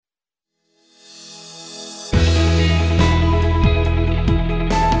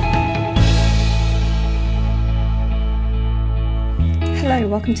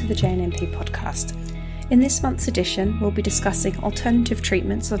welcome to the JNNP podcast. In this month's edition, we'll be discussing alternative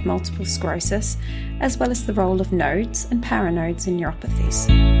treatments of multiple sclerosis, as well as the role of nodes and paranodes in neuropathies.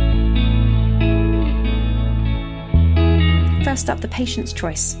 First up, the patient's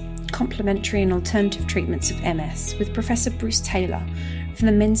choice, complementary and alternative treatments of MS, with Professor Bruce Taylor from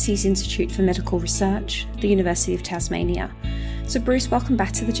the Menzies Institute for Medical Research, the University of Tasmania. So Bruce, welcome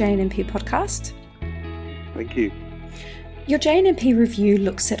back to the JNNP podcast. Thank you. Your JNNP review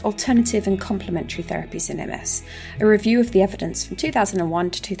looks at alternative and complementary therapies in MS, a review of the evidence from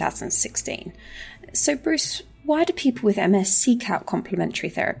 2001 to 2016. So Bruce, why do people with MS seek out complementary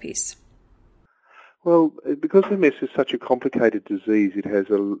therapies? Well, because MS is such a complicated disease, it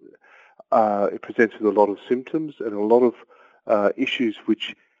presents with a lot of symptoms and a lot of issues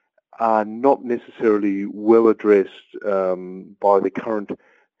which are not necessarily well addressed by the current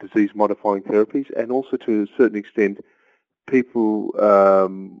disease-modifying therapies, and also to a certain extent, people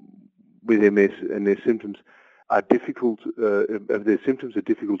with MS and their symptoms are difficult. Their symptoms are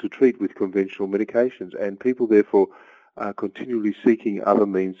difficult to treat with conventional medications, and people therefore are continually seeking other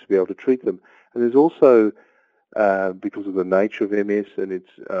means to be able to treat them. And there's also, because of the nature of MS and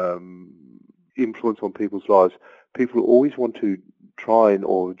its influence on people's lives, people always want to try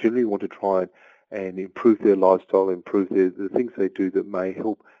or generally want to try and improve their lifestyle, improve the things they do that may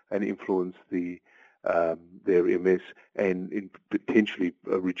help and influence their MS and potentially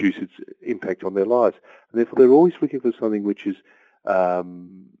reduce its impact on their lives. And therefore, they're always looking for something which is that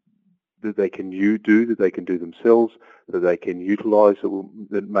they can that they can do themselves, that they can utilise,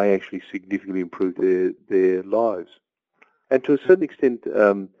 that may actually significantly improve their lives. And to a certain extent,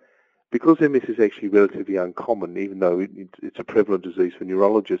 because MS is actually relatively uncommon, even though it's a prevalent disease for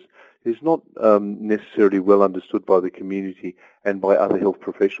neurologists, it's not necessarily well understood by the community and by other health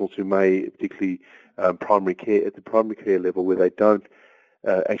professionals who may, particularly at the primary care level, where they don't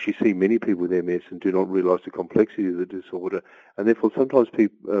actually see many people with MS and do not realise the complexity of the disorder. And therefore, sometimes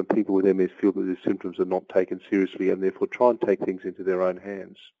people with MS feel that their symptoms are not taken seriously and therefore try and take things into their own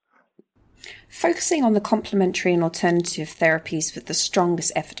hands. Focusing on the complementary and alternative therapies with the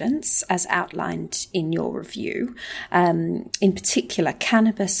strongest evidence, as outlined in your review, in particular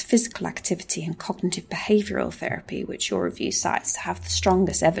cannabis, physical activity and cognitive behavioural therapy, which your review cites to have the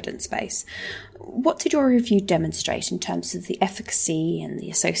strongest evidence base, what did your review demonstrate in terms of the efficacy and the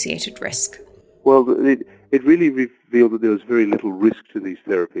associated risk? Well, it really revealed that there was very little risk to these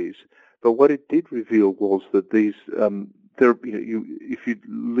therapies, but what it did reveal was that these if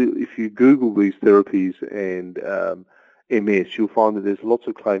you Google these therapies and MS, you'll find that there's lots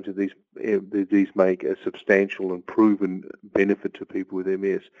of claims that these make a substantial and proven benefit to people with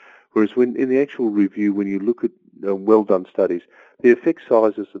MS. Whereas when in the actual review, when you look at well-done studies, the effect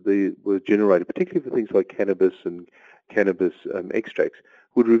sizes that were generated, particularly for things like cannabis and cannabis extracts,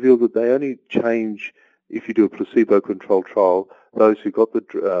 would reveal that they only change. If you do a placebo-controlled trial, those who got the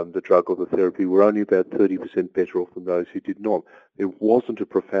drug or the therapy were only about 30% better off than those who did not. There wasn't a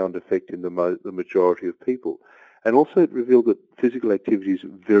profound effect in the majority of people. And also it revealed that physical activity is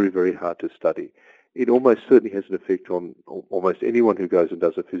very, very hard to study. It almost certainly has an effect on almost anyone who goes and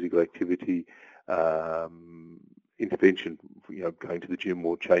does a physical activity intervention, going to the gym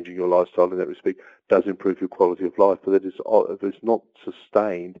or changing your lifestyle in that respect, does improve your quality of life, but if it's not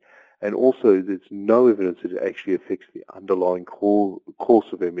sustained. And also, there's no evidence that it actually affects the underlying course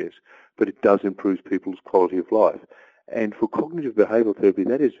of MS, but it does improve people's quality of life. And for cognitive behavioural therapy,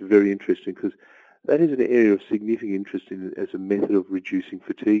 that is very interesting because that is an area of significant interest as a method of reducing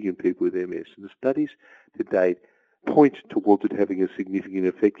fatigue in people with MS. And the studies to date point towards it having a significant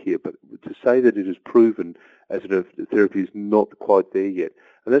effect here, but to say that it is proven as a therapy is not quite there yet.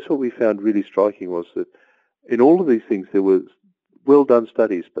 And that's what we found really striking, was that in all of these things there was well-done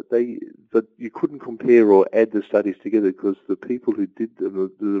studies, but you couldn't compare or add the studies together because the people who did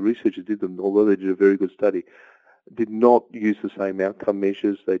them, the researchers did them, although they did a very good study, did not use the same outcome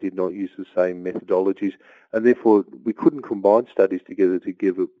measures, they did not use the same methodologies, and therefore we couldn't combine studies together to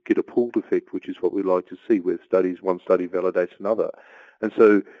get a pooled effect, which is what we like to see, where one study validates another. And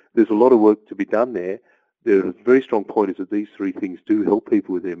so there's a lot of work to be done there. The very strong point is that these three things do help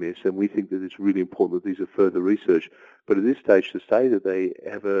people with MS, and we think that it's really important that these are further research. But at this stage, to say that they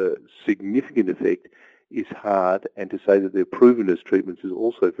have a significant effect is hard, and to say that they're proven as treatments is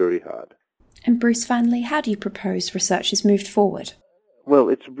also very hard. And Bruce, finally, how do you propose research is moved forward? Well,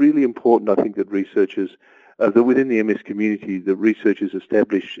 it's really important, I think, that researchers, that within the MS community, the researchers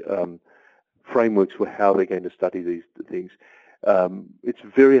establish frameworks for how they're going to study these things. It's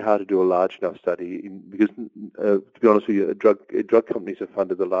very hard to do a large enough study because, to be honest with you, drug companies have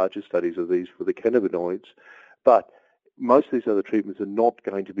funded the largest studies of these for the cannabinoids. But most of these other treatments are not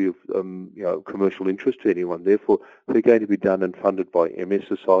going to be of commercial interest to anyone. Therefore, they're going to be done and funded by MS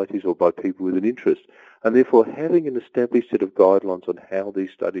societies or by people with an interest. And therefore, having an established set of guidelines on how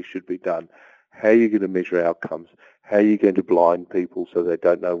these studies should be done, how you're going to measure outcomes, how you're going to blind people so they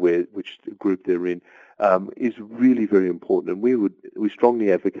don't know which group they're in, is really very important. And we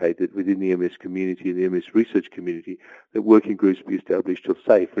strongly advocate that within the MS community and the MS research community that working groups be established to,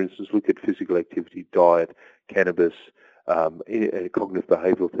 say, for instance, look at physical activity, diet, cannabis, cognitive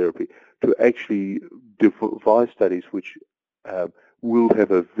behavioural therapy, to actually devise studies which will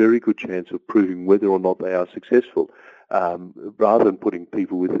have a very good chance of proving whether or not they are successful, rather than putting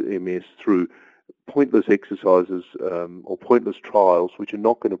people with MS through pointless exercises or pointless trials which are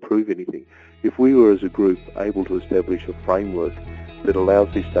not going to prove anything. If we were as a group able to establish a framework that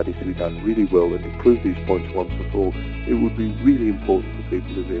allows these studies to be done really well and to prove these points once and for all, it would be really important for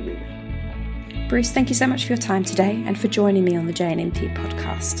people with MS. Bruce, thank you so much for your time today and for joining me on the JNMP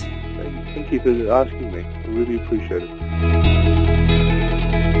podcast. Thank you for asking me. I really appreciate it.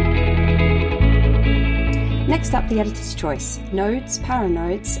 Next up, the editor's choice: nodes,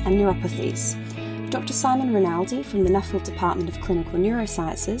 paranoids and neuropathies. Dr. Simon Rinaldi from the Nuffield Department of Clinical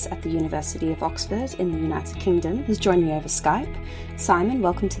Neurosciences at the University of Oxford in the United Kingdom has joined me over Skype. Simon,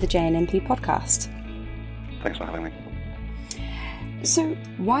 welcome to the JNMP podcast. Thanks for having me. So,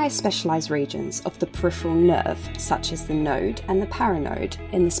 why are specialised regions of the peripheral nerve, such as the node and the paranode,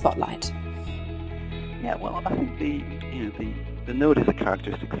 in the spotlight? Yeah, well, I think the node is a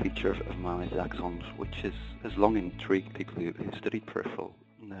characteristic feature of myelinated axons, which has long intrigued people who studied peripheral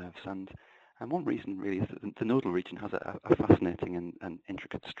nerves. And one reason really is that the nodal region has a fascinating and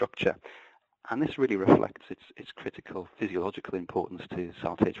intricate structure. And this really reflects its critical physiological importance to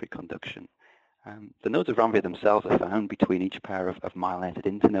saltatory conduction. The nodes of Ranvier themselves are found between each pair of myelinated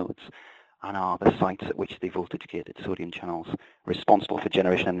internodes and are the sites at which the voltage-gated sodium channels responsible for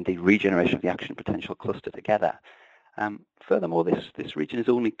generation and indeed regeneration of the action potential cluster together. Furthermore, this region is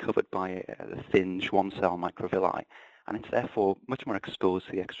only covered by a thin Schwann cell microvilli, and it's therefore much more exposed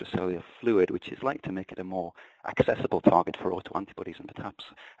to the extracellular fluid, which is likely to make it a more accessible target for autoantibodies and perhaps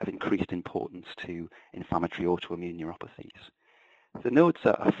of increased importance to inflammatory autoimmune neuropathies. The nodes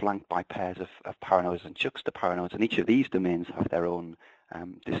are flanked by pairs of paranoids and juxtaparanoids, and each of these domains have their own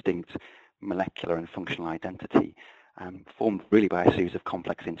distinct molecular and functional identity, formed really by a series of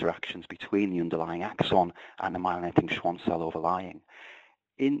complex interactions between the underlying axon and the myelinating Schwann cell overlying.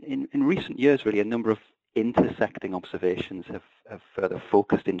 In recent years, really, a number of intersecting observations have further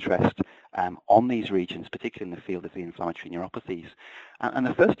focused interest on these regions, particularly in the field of the inflammatory neuropathies. And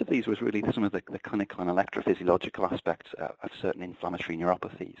the first of these was really some of the clinical and electrophysiological aspects of certain inflammatory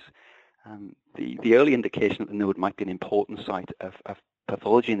neuropathies. The early indication that the node might be an important site of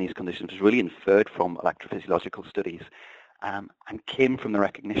pathology in these conditions was really inferred from electrophysiological studies and came from the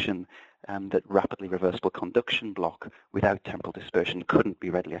recognition that rapidly reversible conduction block without temporal dispersion couldn't be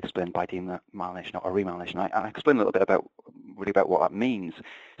readily explained by demyelination or remyelination. I'll explain a little bit about what that means.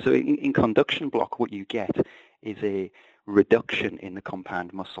 So in conduction block, what you get is a reduction in the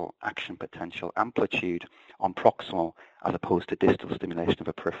compound muscle action potential amplitude on proximal as opposed to distal stimulation of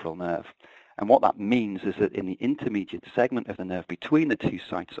a peripheral nerve. And what that means is that in the intermediate segment of the nerve between the two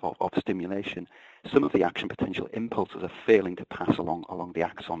sites of stimulation, some of the action potential impulses are failing to pass along the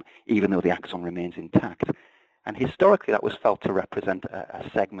axon, even though the axon remains intact. And historically, that was felt to represent a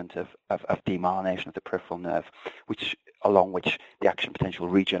segment of demyelination of the peripheral nerve, along which the action potential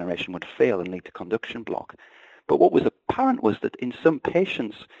regeneration would fail and lead to conduction block. But what was apparent was that in some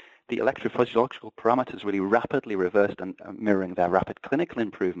patients, the electrophysiological parameters really rapidly reversed and mirroring their rapid clinical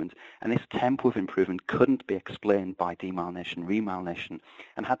improvement, and this tempo of improvement couldn't be explained by demyelination, remyelination,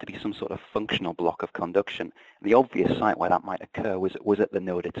 and had to be some sort of functional block of conduction. And the obvious site where that might occur was at the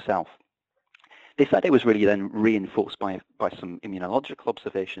node itself. This idea was really then reinforced by some immunological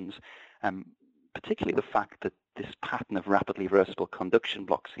observations, particularly the fact that this pattern of rapidly reversible conduction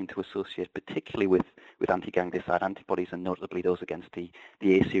blocks seemed to associate particularly with anti-ganglioside antibodies, and notably those against the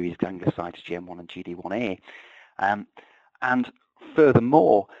A-series gangliosides GM1 and GD1A. And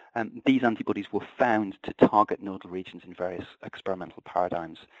furthermore, these antibodies were found to target nodal regions in various experimental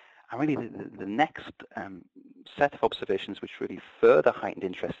paradigms. And really the next set of observations which really further heightened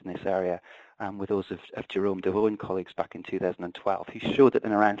interest in this area were those of Jerome Deveau and colleagues back in 2012, who showed that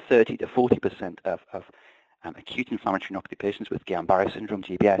in around 30 to 40% of acute inflammatory neuropathy patients with Guillain-Barré syndrome,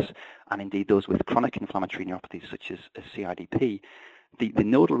 GBS, and indeed those with chronic inflammatory neuropathies such as CIDP, the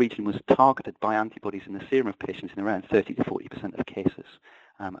nodal region was targeted by antibodies in the serum of patients in around 30 to 40% of cases.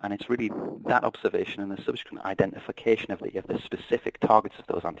 And it's really that observation and the subsequent identification of the specific targets of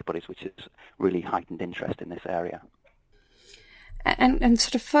those antibodies which has really heightened interest in this area. And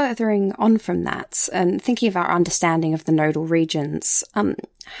sort of furthering on from that, and thinking of our understanding of the nodal regions,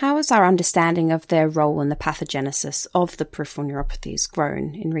 how has our understanding of their role in the pathogenesis of the peripheral neuropathies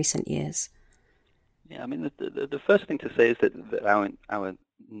grown in recent years? Yeah, I mean, the first thing to say is that our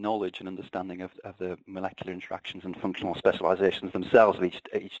knowledge and understanding of the molecular interactions and functional specializations themselves of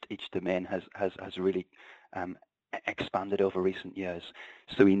each domain has really expanded over recent years.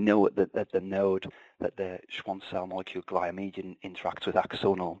 So we know that the node that the Schwann cell molecule gliomedin interacts with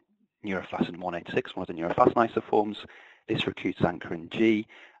axonal neuroflasin 186, one of the neuroflasin isoforms. This recruits ankyrin G,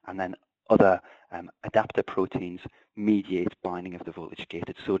 and then other adapter proteins mediate binding of the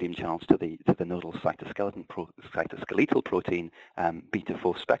voltage-gated sodium channels to the nodal cytoskeletal protein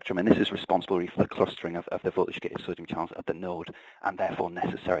beta-4 spectrum, and this is responsible for the clustering of the voltage-gated sodium channels at the node, and therefore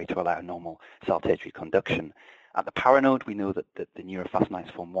necessary to allow normal saltatory conduction. At the paranode, we know that the neuroflasin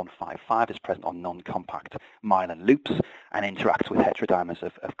isoform 155 is present on non-compact myelin loops and interacts with heterodimers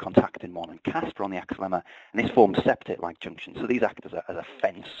of contactin 1 and Caspr on the axonema, and this forms septate-like junctions. So these act as a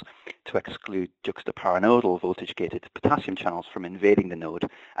fence to exclude juxtaparanodal voltage-gated potassium channels from invading the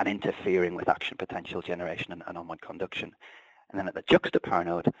node and interfering with action potential generation and onward conduction. And then at the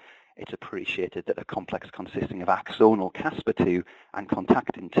juxtaparanode, it's appreciated that a complex consisting of axonal Caspr2 and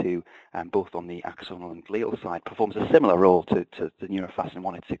contactin 2, both on the axonal and glial side, performs a similar role to the neuroflasin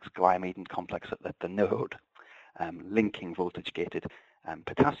 186 gliomedin complex at the node, linking voltage-gated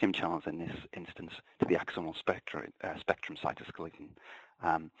potassium channels in this instance to the axonal spectrum cytoskeleton.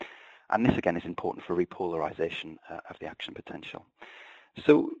 And this again is important for repolarization of the action potential.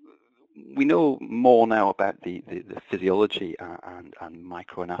 So we know more now about the physiology and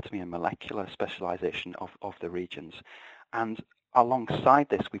microanatomy and molecular specialization of the regions. And alongside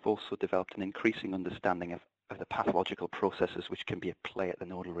this, we've also developed an increasing understanding of the pathological processes which can be at play at the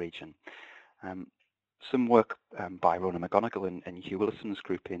nodal region. Some work by Rona McGonigal and Hugh Willison's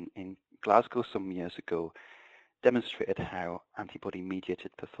group in Glasgow some years ago demonstrated how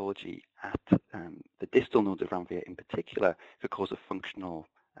antibody-mediated pathology at the distal nodes of Ranvier in particular could cause a functional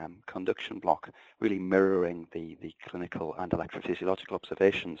conduction block, really mirroring the clinical and electrophysiological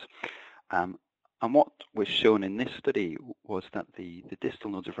observations. And what was shown in this study was that the distal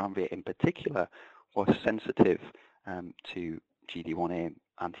nodes of Ranvier in particular was sensitive to GD1A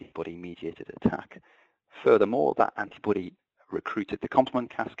antibody-mediated attack. Furthermore, that antibody recruited the complement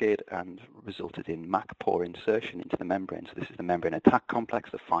cascade and resulted in MAC-POR insertion into the membrane. So this is the membrane attack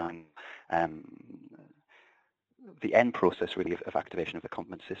complex, the end process really of activation of the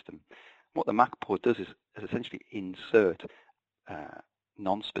complement system. What the MAC-POR does is essentially insert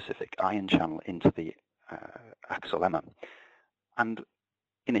non-specific ion channel into the axolemma. And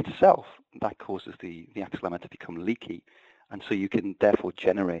in itself, that causes the axolemma to become leaky. And so you can therefore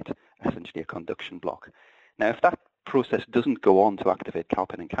generate essentially a conduction block. Now, if that process doesn't go on to activate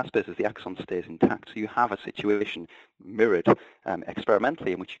calpain and caspase as the axon stays intact, so you have a situation mirrored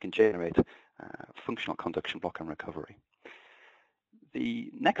experimentally in which you can generate functional conduction block and recovery.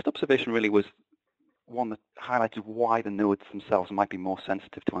 The next observation really was one that highlighted why the nodes themselves might be more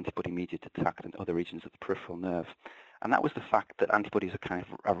sensitive to antibody-mediated attack than other regions of the peripheral nerve. And that was the fact that antibodies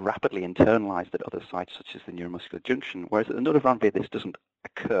are rapidly internalized at other sites, such as the neuromuscular junction, whereas at the node of Ranvier, this doesn't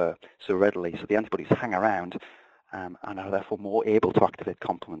occur so readily. So the antibodies hang around and are therefore more able to activate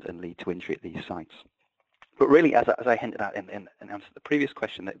complement and lead to injury at these sites. But really, as I hinted at in answer to the previous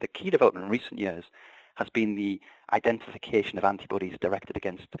question, the key development in recent years has been the identification of antibodies directed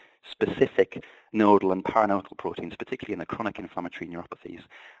against specific nodal and paranodal proteins, particularly in the chronic inflammatory neuropathies.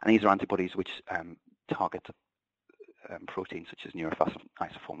 And these are antibodies which target proteins such as neuroflasin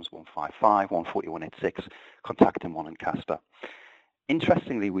isoforms 155, 140, 186, contactin 1 and Caspr.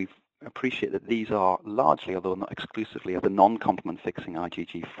 Interestingly, we've appreciate that these are largely, although not exclusively, of the non-complement fixing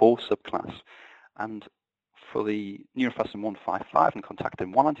IgG4 subclass. And for the neuroflasin 155 and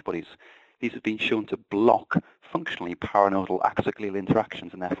contactin 1 antibodies, these have been shown to block functionally paranodal axoglial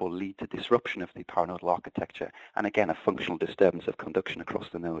interactions and therefore lead to disruption of the paranodal architecture and again a functional disturbance of conduction across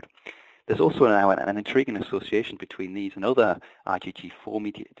the node. There's also now an intriguing association between these and other IgG4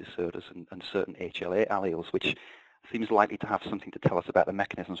 mediated disorders and certain HLA alleles, which seems likely to have something to tell us about the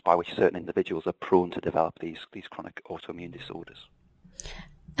mechanisms by which certain individuals are prone to develop these chronic autoimmune disorders.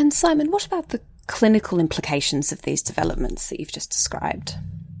 And Simon, what about the clinical implications of these developments that you've just described?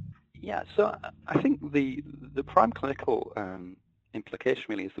 Yeah, so I think the prime clinical implication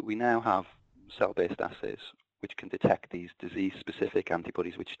really is that we now have cell-based assays which can detect these disease-specific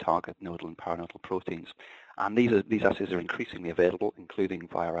antibodies which target nodal and paranodal proteins. And these assays are increasingly available, including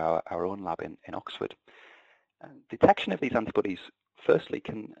via our own lab in Oxford. Detection of these antibodies firstly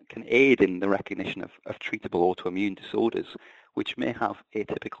can aid in the recognition of treatable autoimmune disorders, which may have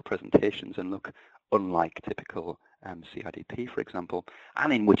atypical presentations and look unlike typical CIDP, for example,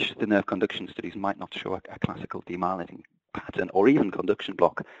 and in which the nerve conduction studies might not show a classical demyelinating pattern or even conduction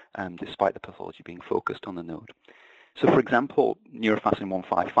block, despite the pathology being focused on the node. So, for example, Neurofacin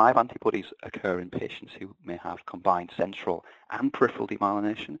 155 antibodies occur in patients who may have combined central and peripheral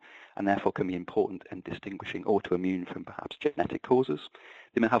demyelination, and therefore can be important in distinguishing autoimmune from perhaps genetic causes.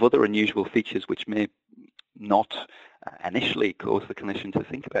 They may have other unusual features which may not initially cause the clinician to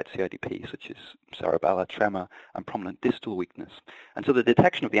think about CIDP, such as cerebellar, tremor, and prominent distal weakness. And so the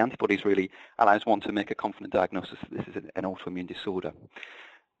detection of the antibodies really allows one to make a confident diagnosis that this is an autoimmune disorder.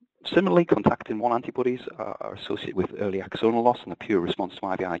 Similarly, contactin-1 antibodies are associated with early axonal loss and a pure response to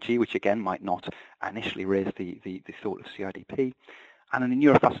IVIG, which again might not initially raise the thought of CIDP. And in the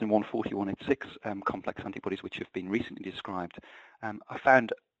Neurofacin 14186 complex antibodies, which have been recently described, are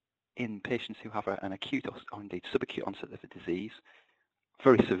found in patients who have an acute or indeed subacute onset of the disease,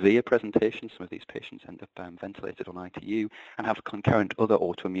 very severe presentation. Some of these patients end up ventilated on ITU and have concurrent other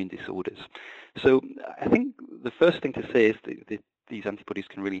autoimmune disorders. So I think the first thing to say is that these antibodies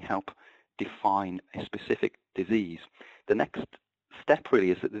can really help define a specific disease. The next step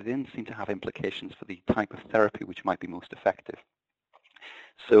really is that they then seem to have implications for the type of therapy which might be most effective.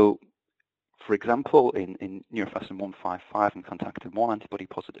 So, for example, in Neurofacin 155 and contactin-1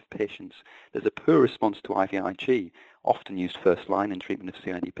 antibody-positive patients, there's a poor response to IVIG, often used first line in treatment of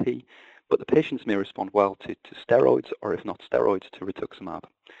CIDP, but the patients may respond well to steroids, or if not steroids, to rituximab.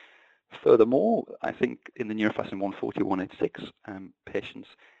 Furthermore, I think in the Neurofacin 14186 patients,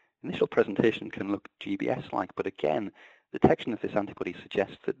 initial presentation can look GBS-like, but again, detection of this antibody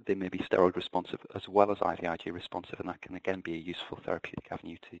suggests that they may be steroid responsive as well as IVIG responsive, and that can again be a useful therapeutic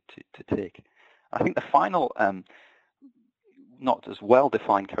avenue to take. I think the final, not as well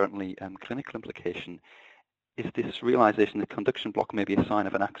defined currently, clinical implication is this realization that conduction block may be a sign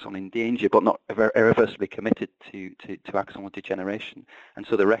of an axon in danger, but not irreversibly committed to axonal degeneration. And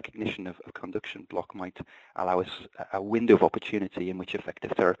so the recognition of conduction block might allow us a window of opportunity in which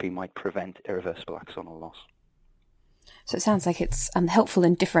effective therapy might prevent irreversible axonal loss. So it sounds like it's helpful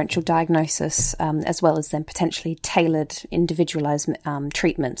in differential diagnosis, as well as then potentially tailored, individualized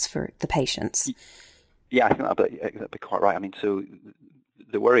treatments for the patients. Yeah, I think that'd be quite right. I mean, so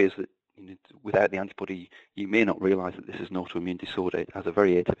the worry is that without the antibody, you may not realize that this is an autoimmune disorder. It has a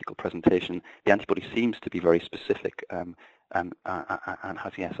very atypical presentation. The antibody seems to be very specific and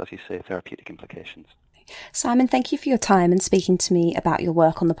has, yes, as you say, therapeutic implications. Simon, thank you for your time and speaking to me about your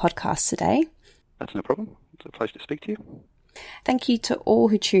work on the podcast today. That's no problem. It's a pleasure to speak to you. Thank you to all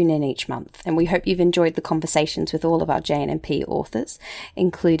who tune in each month, and we hope you've enjoyed the conversations with all of our JNMP authors,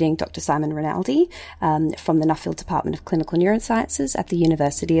 including Dr. Simon Rinaldi from the Nuffield Department of Clinical Neurosciences at the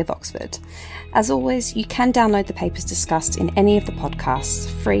University of Oxford. As always, you can download the papers discussed in any of the podcasts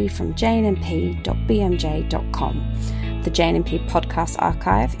free from jnmp.bmj.com. The JNMP podcast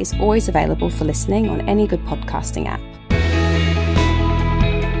archive is always available for listening on any good podcasting app.